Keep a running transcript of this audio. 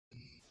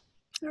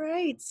All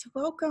right,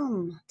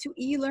 welcome to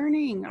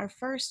e-learning, our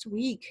first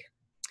week.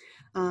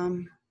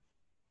 I'm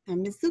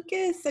Ms.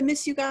 Lucas. I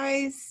miss you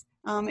guys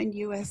in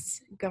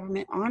U.S.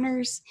 government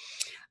honors.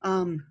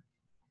 I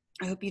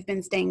hope you've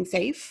been staying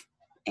safe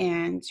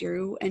and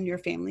you and your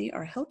family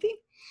are healthy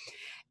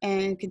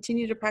and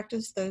continue to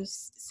practice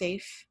those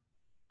safe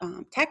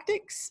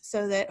tactics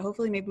so that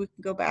hopefully maybe we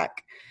can go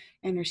back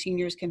and our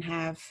seniors can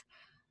have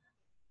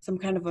some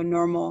kind of a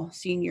normal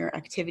senior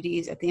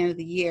activities at the end of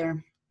the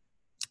year.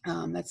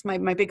 That's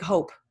my big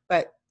hope,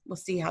 but we'll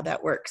see how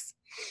that works.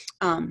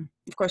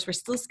 Of course, we're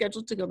still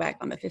scheduled to go back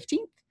on the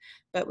 15th,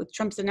 but with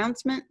Trump's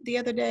announcement the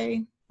other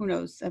day, who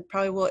knows, that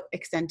probably will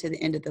extend to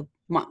the end of the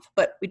month,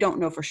 but we don't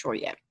know for sure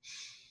yet.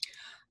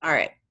 All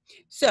right,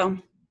 so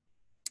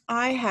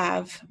I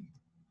have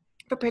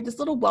prepared this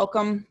little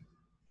welcome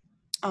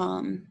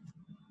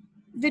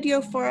video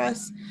for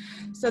us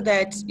so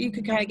that you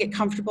can kind of get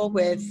comfortable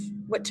with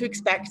what to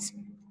expect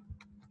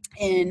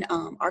in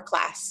our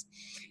class.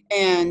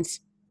 And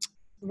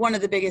one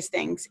of the biggest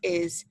things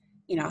is,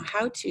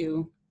 how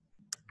to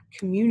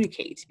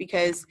communicate,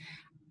 because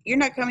you're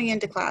not coming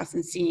into class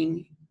and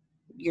seeing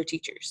your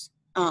teachers.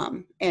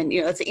 And,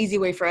 that's an easy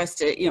way for us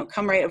to,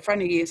 come right in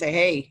front of you and say,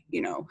 hey,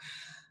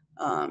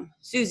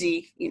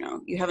 Susie,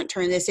 you haven't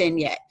turned this in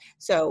yet.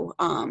 So,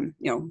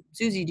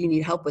 Susie, do you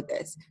need help with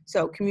this?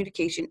 So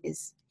communication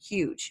is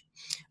huge.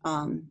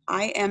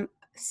 I am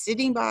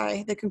sitting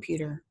by the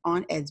computer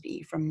on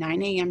EDSB from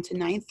 9 a.m. to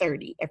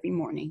 9:30 every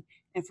morning,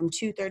 and from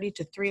 2:30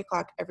 to 3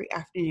 o'clock every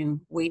afternoon,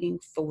 waiting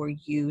for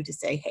you to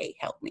say, hey,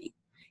 help me.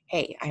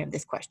 Hey, I have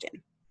this question.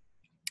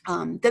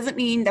 Doesn't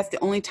mean that's the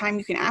only time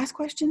you can ask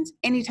questions.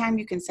 Anytime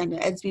you can send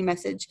an EDSB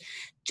message.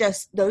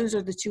 Just those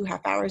are the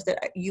 2.5 hours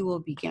that you will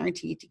be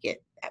guaranteed to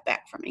get that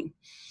back from me.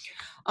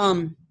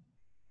 On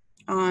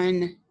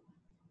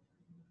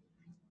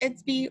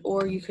EDSB,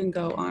 or you can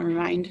go on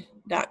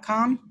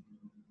remind.com.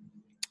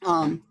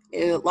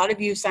 A lot of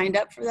you signed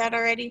up for that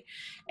already,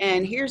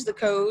 and here's the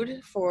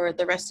code for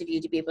the rest of you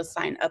to be able to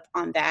sign up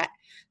on that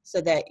so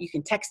that you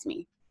can text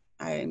me.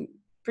 I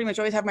pretty much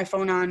always have my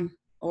phone on,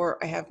 or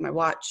I have my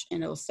watch,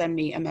 and it'll send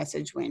me a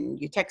message when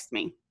you text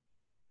me.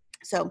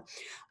 So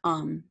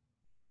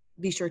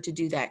be sure to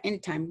do that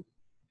anytime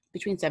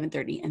between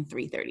 7:30 and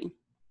 3:30.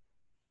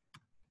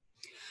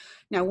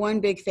 Now, one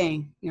big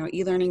thing,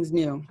 e-learning's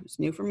new. It's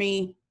new for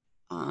me.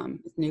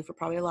 It's new for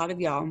probably a lot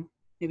of y'all.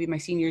 Maybe my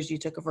seniors, you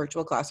took a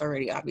virtual class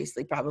already,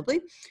 obviously, probably,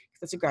 because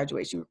that's a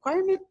graduation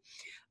requirement.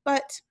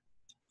 But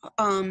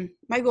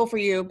my goal for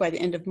you by the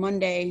end of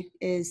Monday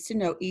is to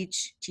know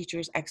each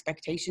teacher's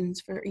expectations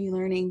for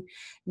e-learning,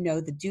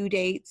 know the due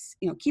dates,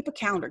 keep a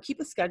calendar, keep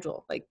a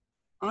schedule, like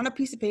on a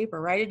piece of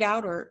paper, write it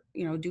out, or,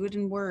 do it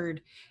in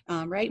Word,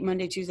 right?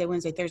 Monday, Tuesday,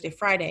 Wednesday, Thursday,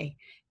 Friday,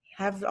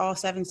 have all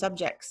 7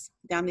 subjects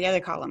down the other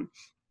column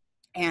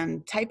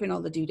and type in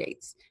all the due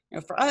dates.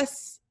 For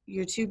us,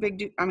 you're too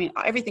big,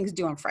 everything's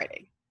due on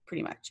Friday,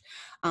 pretty much.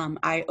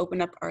 I open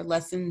up our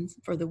lessons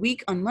for the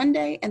week on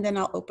Monday, and then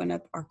I'll open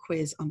up our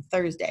quiz on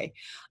Thursday.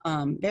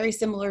 Very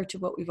similar to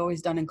what we've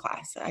always done in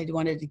class. I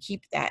wanted to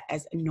keep that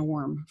as a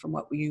norm from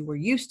what we were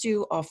used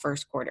to all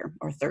first quarter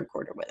or third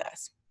quarter with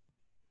us.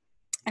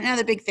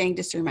 Another big thing,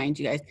 just to remind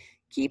you guys,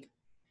 keep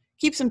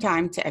some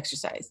time to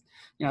exercise.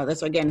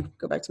 That's, again,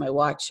 go back to my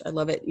watch. I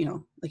love it,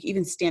 like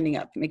even standing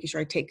up, making sure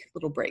I take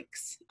little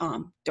breaks.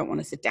 Don't want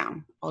to sit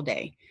down all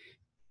day.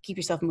 Keep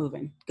yourself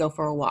moving. Go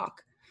for a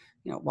walk.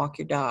 Walk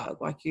your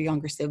dog, walk your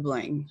younger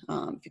sibling.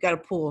 If you got a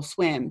pool,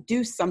 swim,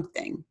 do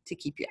something to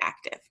keep you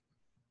active,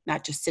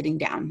 not just sitting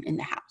down in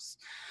the house.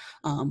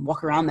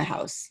 Walk around the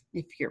house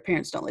if your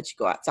parents don't let you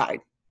go outside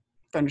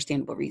for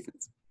understandable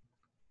reasons.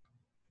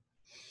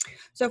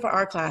 So for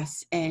our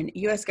class in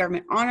U.S.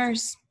 Government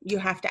Honors, you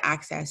have to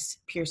access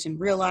Pearson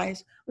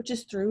Realize, which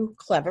is through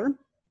Clever.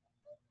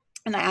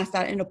 And I asked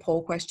that in a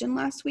poll question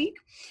last week.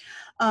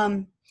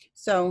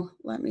 So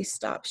let me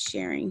stop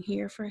sharing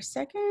here for a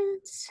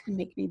second and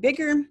make me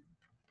bigger.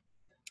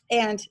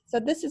 And so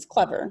this is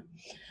Clever.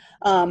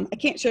 I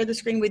can't share the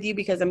screen with you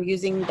because I'm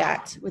using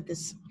that with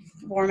this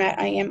format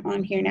I am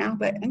on here now,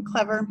 but in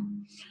Clever,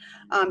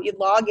 you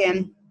log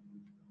in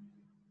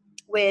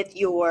with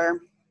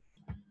your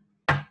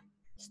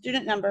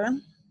student number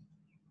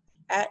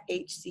at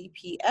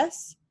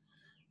HCPS.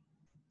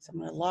 So I'm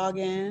going to log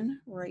in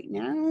right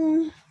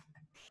now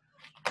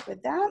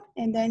with that.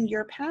 And then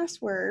your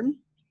password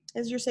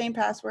is your same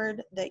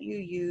password that you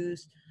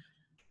use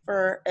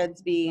for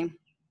EDSB,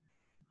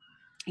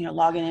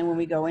 logging in when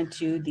we go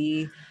into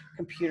the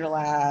computer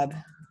lab,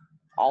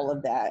 all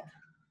of that.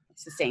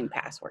 It's the same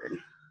password.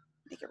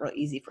 Make it real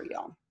easy for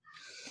y'all.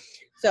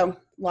 So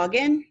log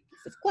in.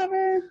 This is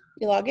Clever.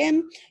 You log in.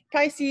 You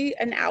probably see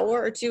an hour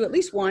or two, at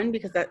least one,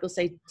 because that will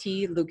say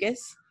T.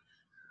 Lucas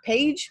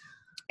page.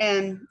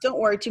 And don't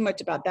worry too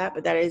much about that,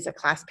 but that is a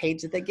class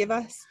page that they give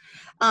us.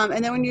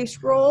 And then when you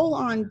scroll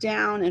on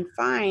down and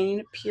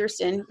find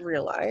Pearson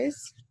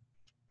Realize,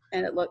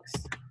 and it looks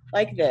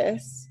like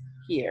this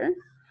here,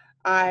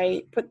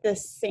 I put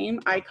this same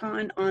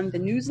icon on the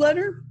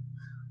newsletter.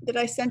 that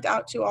I sent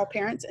out to all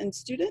parents and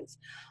students.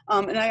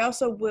 And I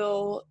also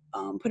will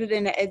put it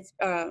in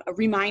a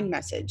remind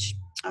message.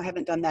 I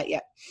haven't done that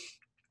yet.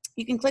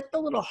 You can click the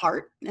little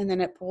heart and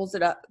then it pulls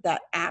it up,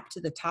 that app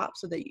to the top,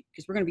 so that,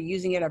 because we're going to be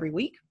using it every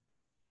week.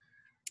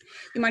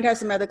 You might have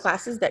some other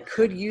classes that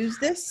could use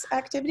this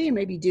activity and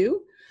maybe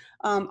do.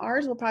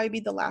 Ours will probably be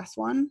the last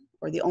one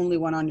or the only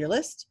one on your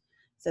list.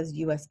 It says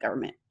U.S.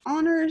 Government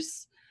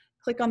Honors.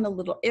 Click on the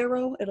little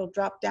arrow. It'll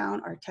drop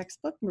down our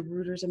textbook,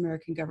 Magruder's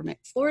American Government,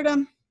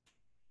 Florida.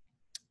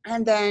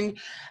 And then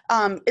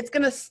it's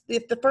going to,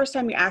 if the first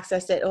time you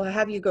access it, it'll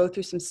have you go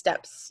through some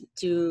steps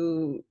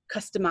to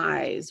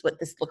customize what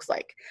this looks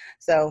like.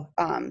 So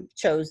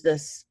chose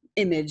this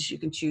image, you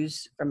can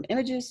choose from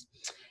images.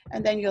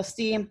 And then you'll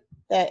see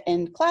that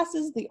in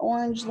classes, the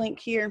orange link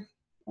here,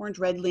 orange,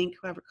 red link,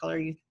 whatever color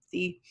you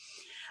see.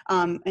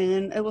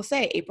 And it will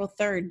say April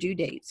 3rd due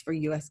dates for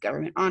U.S.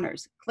 Government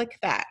Honors. Click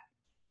that.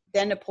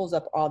 Then it pulls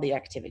up all the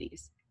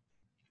activities.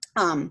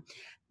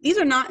 These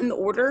are not in the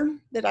order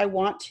that I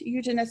want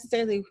you to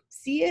necessarily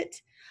see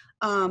it,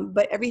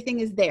 but everything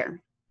is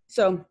there.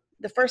 So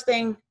the first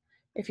thing,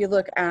 if you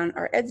look on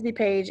our EDSB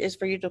page, is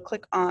for you to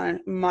click on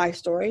My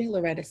Story,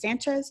 Loretta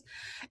Sanchez.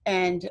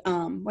 And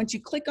once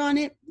you click on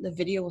it, the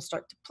video will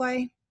start to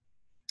play.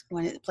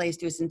 When it plays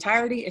through its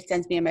entirety, it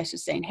sends me a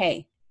message saying,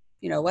 hey,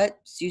 you know what,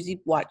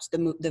 Susie watched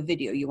the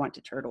video you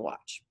wanted her to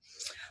watch.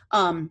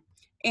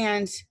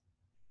 And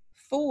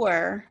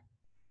for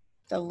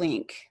the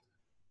link,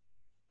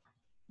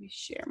 let me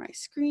share my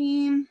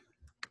screen.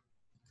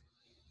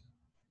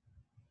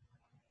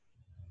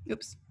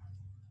 Oops.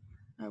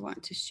 I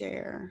want to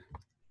share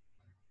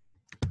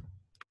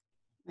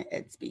my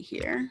EDSB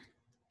here.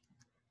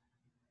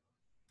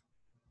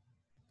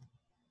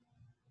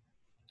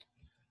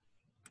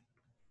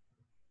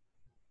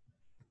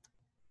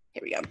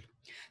 Here we go.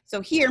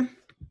 So here,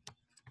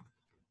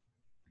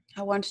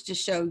 I wanted to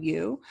show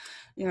you,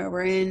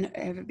 we're in,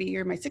 every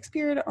year, my 6th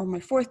period or my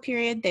 4th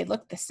period, they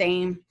look the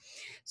same.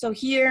 So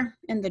here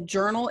in the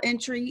journal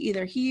entry,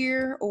 either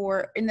here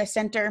or in the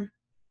center,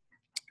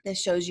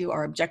 this shows you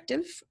our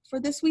objective for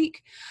this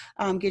week,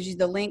 gives you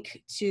the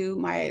link to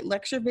my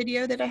lecture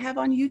video that I have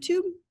on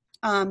YouTube.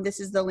 This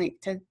is the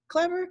link to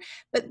Clever,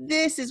 but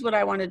this is what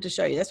I wanted to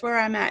show you. That's where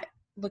I'm at,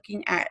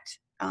 looking at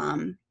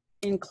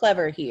in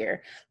Clever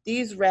here.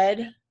 These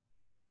red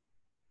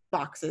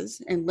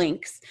boxes and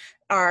links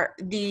are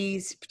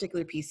these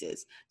particular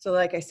pieces. So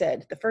like I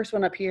said, the first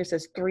one up here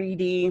says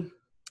 3D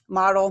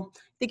model. I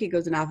think it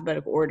goes in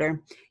alphabetical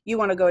order. You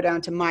want to go down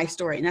to My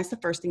Story, and that's the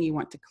first thing you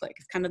want to click.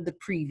 It's kind of the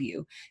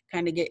preview,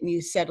 kind of getting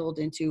you settled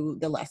into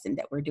the lesson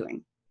that we're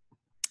doing.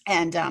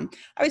 And I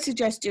would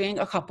suggest doing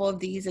a couple of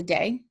these a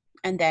day,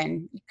 and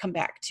then come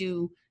back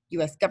to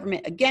U.S.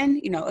 government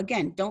again.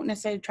 Again, don't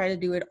necessarily try to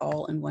do it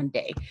all in one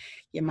day.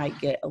 You might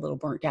get a little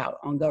burnt out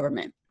on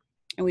government,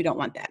 and we don't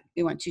want that.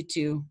 We want you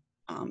to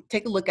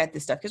take a look at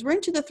this stuff, because we're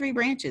into the 3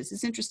 branches.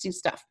 It's interesting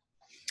stuff.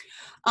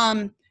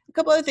 A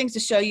couple other things to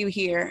show you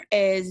here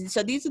is,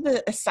 so these are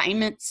the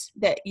assignments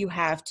that you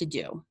have to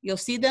do. You'll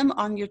see them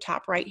on your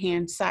top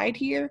right-hand side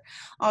here.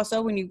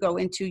 Also, when you go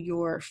into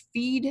your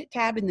feed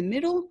tab in the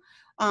middle,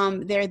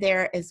 they're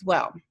there as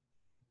well.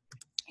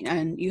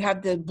 And you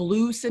have the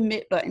blue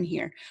submit button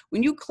here.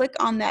 When you click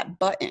on that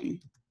button,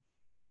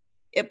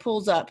 it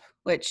pulls up,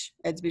 which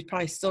it's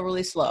probably still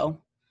really slow,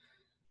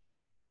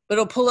 but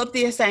it'll pull up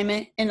the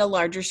assignment in a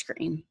larger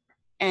screen,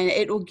 and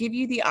it will give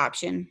you the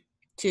option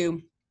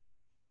to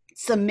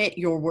submit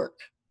your work.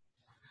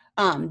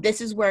 This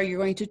is where you're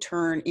going to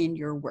turn in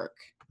your work.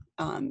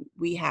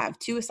 We have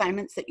 2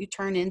 assignments that you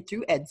turn in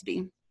through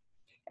EDSB.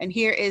 And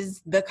here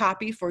is the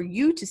copy for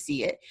you to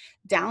see it.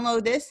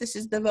 Download this. This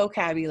is the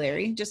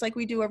vocabulary. Just like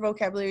we do our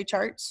vocabulary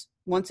charts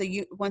once a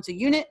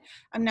unit,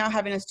 I'm now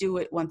having us do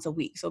it once a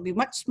week. So it'll be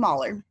much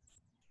smaller.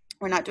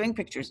 We're not doing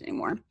pictures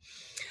anymore,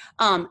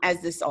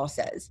 as this all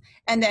says.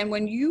 And then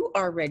when you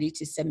are ready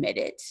to submit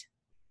it,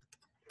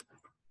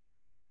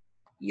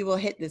 you will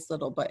hit this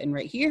little button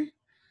right here.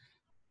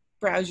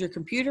 Browse your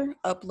computer,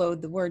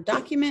 upload the Word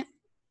document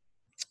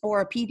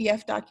or a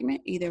PDF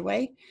document, either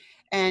way.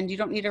 And you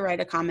don't need to write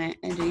a comment,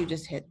 and you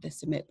just hit the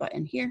submit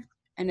button here,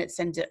 and it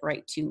sends it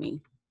right to me.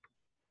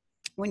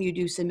 When you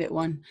do submit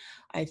one,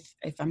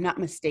 if I'm not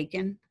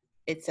mistaken,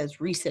 it says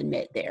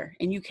resubmit there,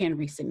 and you can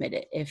resubmit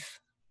it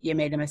if you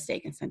made a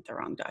mistake and sent the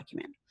wrong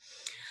document.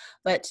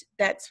 But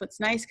that's what's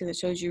nice, because it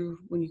shows you,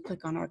 when you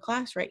click on our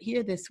class right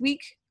here this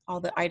week,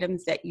 all the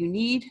items that you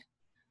need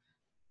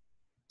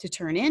to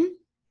turn in.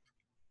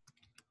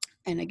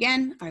 And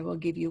again, I will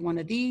give you one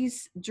of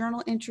these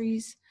journal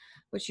entries,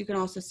 which you can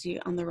also see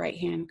on the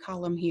right-hand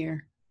column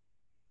here,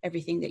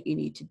 everything that you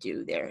need to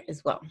do there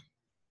as well.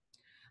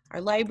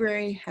 Our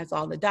library has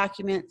all the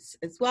documents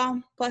as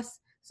well, plus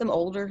some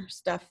older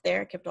stuff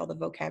there. I kept all the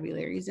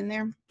vocabularies in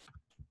there,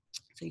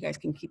 so you guys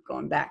can keep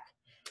going back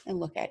and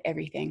look at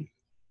everything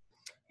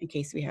in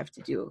case we have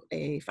to do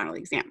a final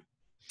exam.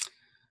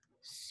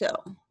 So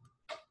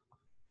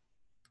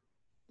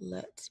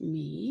let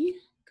me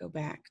go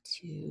back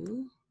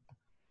to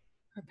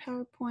our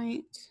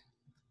PowerPoint.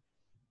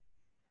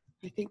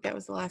 I think that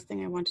was the last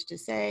thing I wanted to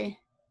say.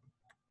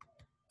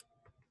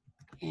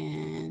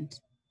 And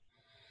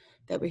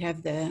that we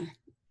have the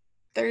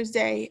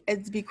Thursday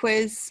EDSB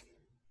quiz,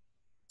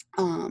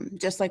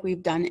 just like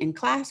we've done in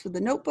class with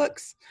the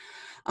notebooks.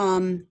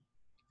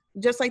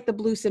 Just like the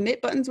blue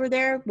submit buttons were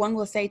there, one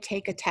will say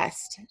take a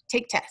test,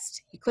 take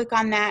test. You click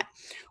on that.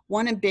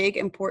 One big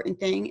important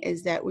thing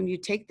is that when you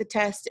take the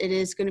test, it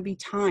is going to be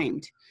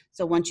timed.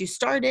 So once you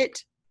start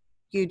it,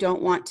 you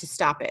don't want to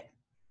stop it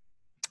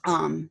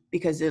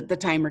because the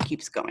timer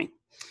keeps going.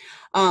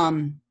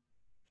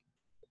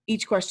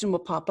 Each question will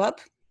pop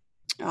up.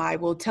 I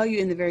will tell you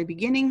in the very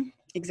beginning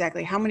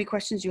exactly how many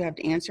questions you have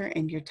to answer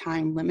and your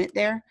time limit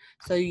there.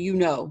 So you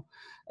know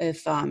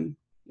if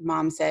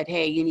mom said,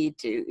 hey, you need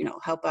to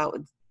help out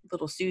with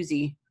little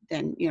Susie,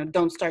 then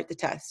don't start the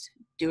test.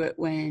 Do it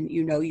when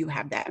you know you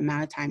have that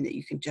amount of time that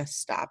you can just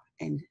stop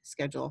and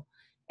schedule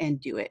and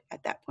do it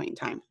at that point in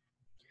time.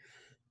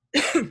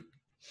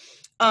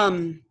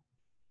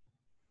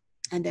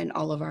 And then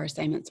all of our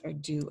assignments are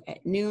due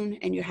at noon,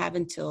 and you have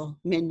until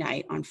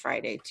midnight on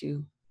Friday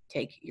to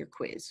take your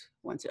quiz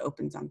once it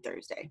opens on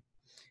Thursday.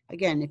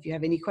 Again, if you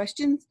have any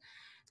questions,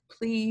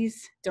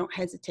 please don't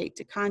hesitate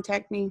to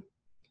contact me.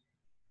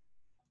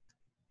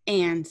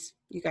 And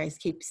you guys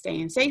keep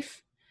staying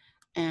safe,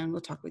 and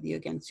we'll talk with you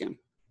again soon.